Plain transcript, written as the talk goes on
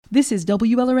This is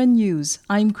WLRN News.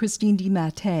 I'm Christine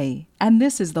DiMattei, and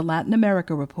this is the Latin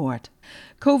America Report.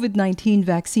 COVID-19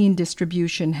 vaccine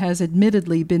distribution has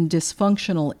admittedly been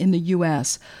dysfunctional in the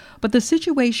U.S., but the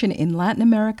situation in Latin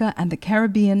America and the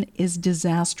Caribbean is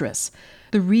disastrous.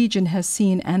 The region has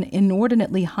seen an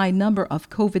inordinately high number of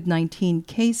COVID-19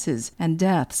 cases and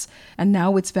deaths, and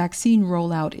now its vaccine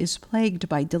rollout is plagued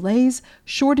by delays,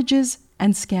 shortages,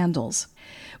 and scandals.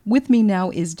 With me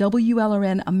now is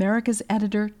WLRN America's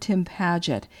editor, Tim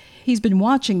Padgett. He's been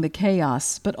watching the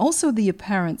chaos, but also the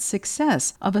apparent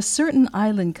success of a certain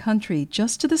island country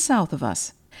just to the south of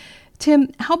us. Tim,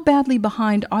 how badly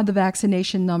behind are the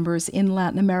vaccination numbers in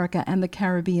Latin America and the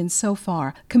Caribbean so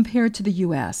far compared to the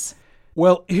U.S.?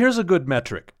 Well, here's a good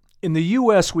metric. In the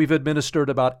U.S., we've administered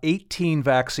about 18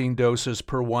 vaccine doses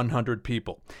per 100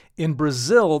 people. In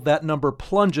Brazil, that number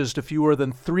plunges to fewer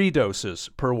than 3 doses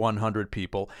per 100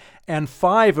 people. And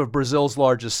 5 of Brazil's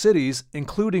largest cities,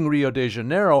 including Rio de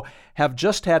Janeiro, have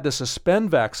just had to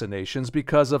suspend vaccinations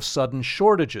because of sudden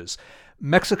shortages.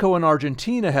 Mexico and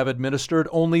Argentina have administered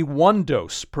only 1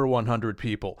 dose per 100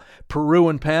 people. Peru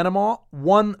and Panama,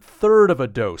 1/3 of a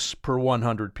dose per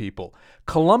 100 people.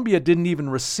 Colombia didn't even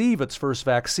receive its first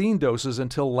vaccine doses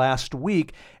until last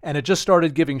week, and it just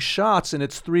started giving shots in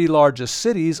its 3 largest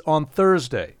cities on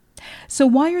Thursday. So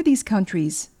why are these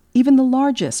countries, even the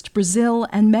largest, Brazil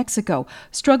and Mexico,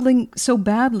 struggling so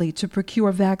badly to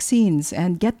procure vaccines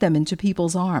and get them into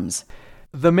people's arms?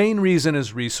 The main reason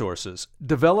is resources.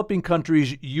 Developing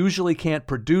countries usually can't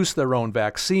produce their own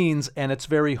vaccines, and it's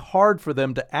very hard for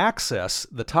them to access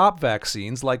the top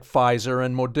vaccines like Pfizer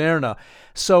and Moderna.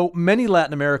 So many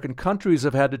Latin American countries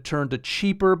have had to turn to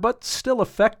cheaper but still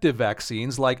effective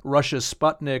vaccines like Russia's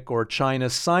Sputnik or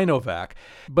China's Sinovac.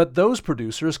 But those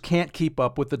producers can't keep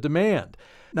up with the demand.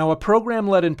 Now, a program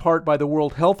led in part by the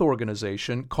World Health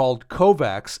Organization called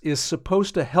COVAX is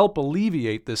supposed to help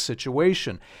alleviate this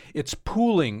situation. It's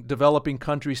pooling developing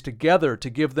countries together to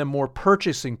give them more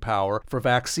purchasing power for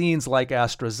vaccines like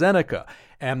AstraZeneca.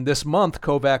 And this month,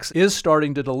 COVAX is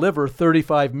starting to deliver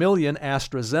 35 million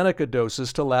AstraZeneca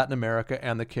doses to Latin America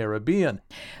and the Caribbean.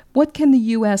 What can the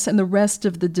U.S. and the rest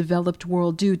of the developed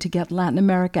world do to get Latin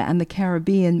America and the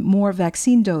Caribbean more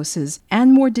vaccine doses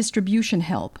and more distribution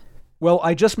help? Well,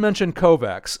 I just mentioned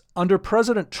COVAX. Under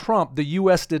President Trump, the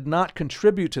U.S. did not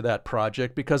contribute to that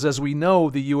project because, as we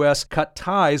know, the U.S. cut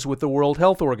ties with the World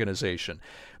Health Organization.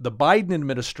 The Biden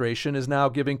administration is now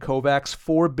giving COVAX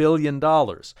 $4 billion.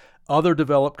 Other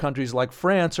developed countries like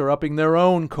France are upping their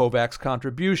own COVAX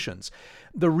contributions.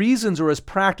 The reasons are as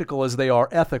practical as they are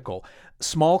ethical.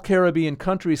 Small Caribbean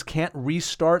countries can't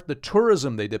restart the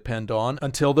tourism they depend on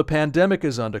until the pandemic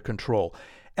is under control.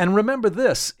 And remember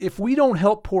this, if we don't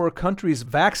help poorer countries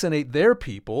vaccinate their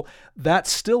people, that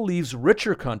still leaves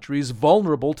richer countries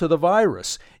vulnerable to the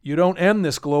virus. You don't end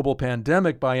this global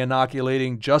pandemic by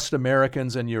inoculating just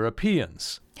Americans and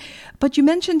Europeans. But you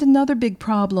mentioned another big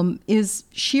problem is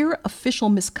sheer official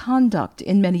misconduct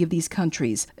in many of these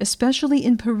countries, especially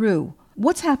in Peru.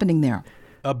 What's happening there?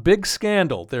 A big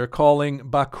scandal they're calling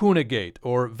Vacunagate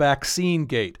or Vaccine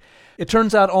Gate. It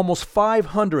turns out almost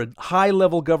 500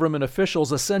 high-level government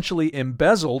officials essentially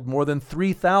embezzled more than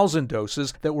 3,000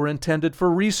 doses that were intended for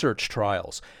research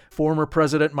trials. Former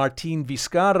President Martín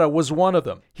Vizcarra was one of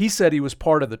them. He said he was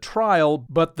part of the trial,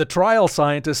 but the trial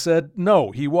scientist said no,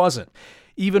 he wasn't.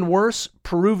 Even worse,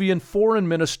 Peruvian Foreign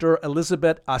Minister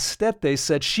Elizabeth Astete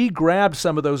said she grabbed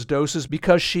some of those doses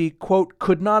because she, quote,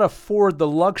 could not afford the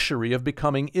luxury of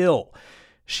becoming ill.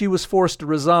 She was forced to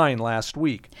resign last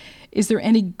week. Is there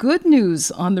any good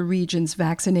news on the region's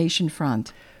vaccination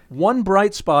front? One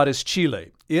bright spot is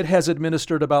Chile. It has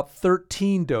administered about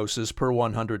 13 doses per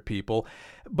 100 people.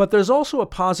 But there's also a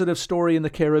positive story in the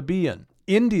Caribbean.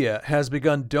 India has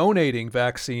begun donating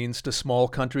vaccines to small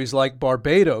countries like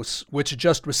Barbados, which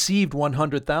just received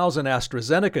 100,000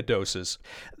 AstraZeneca doses.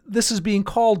 This is being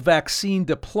called vaccine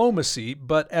diplomacy,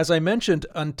 but as I mentioned,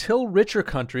 until richer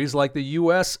countries like the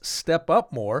U.S. step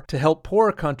up more to help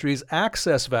poorer countries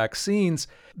access vaccines,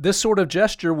 this sort of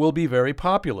gesture will be very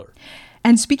popular.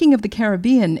 And speaking of the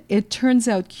Caribbean, it turns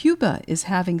out Cuba is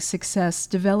having success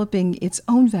developing its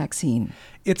own vaccine.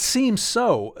 It seems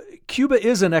so. Cuba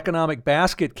is an economic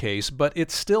basket case, but it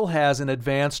still has an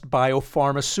advanced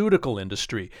biopharmaceutical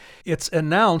industry. It's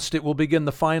announced it will begin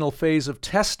the final phase of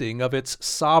testing of its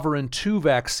Sovereign 2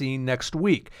 vaccine next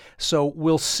week, so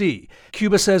we'll see.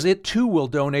 Cuba says it too will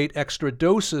donate extra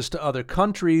doses to other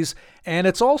countries, and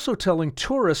it's also telling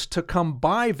tourists to come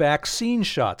buy vaccine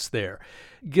shots there.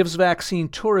 Gives vaccine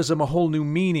tourism a whole new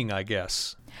meaning, I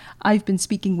guess. I've been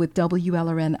speaking with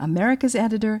WLRN America's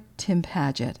editor, Tim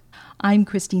Padgett. I'm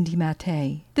Christine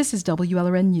DiMattei. This is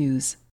WLRN News.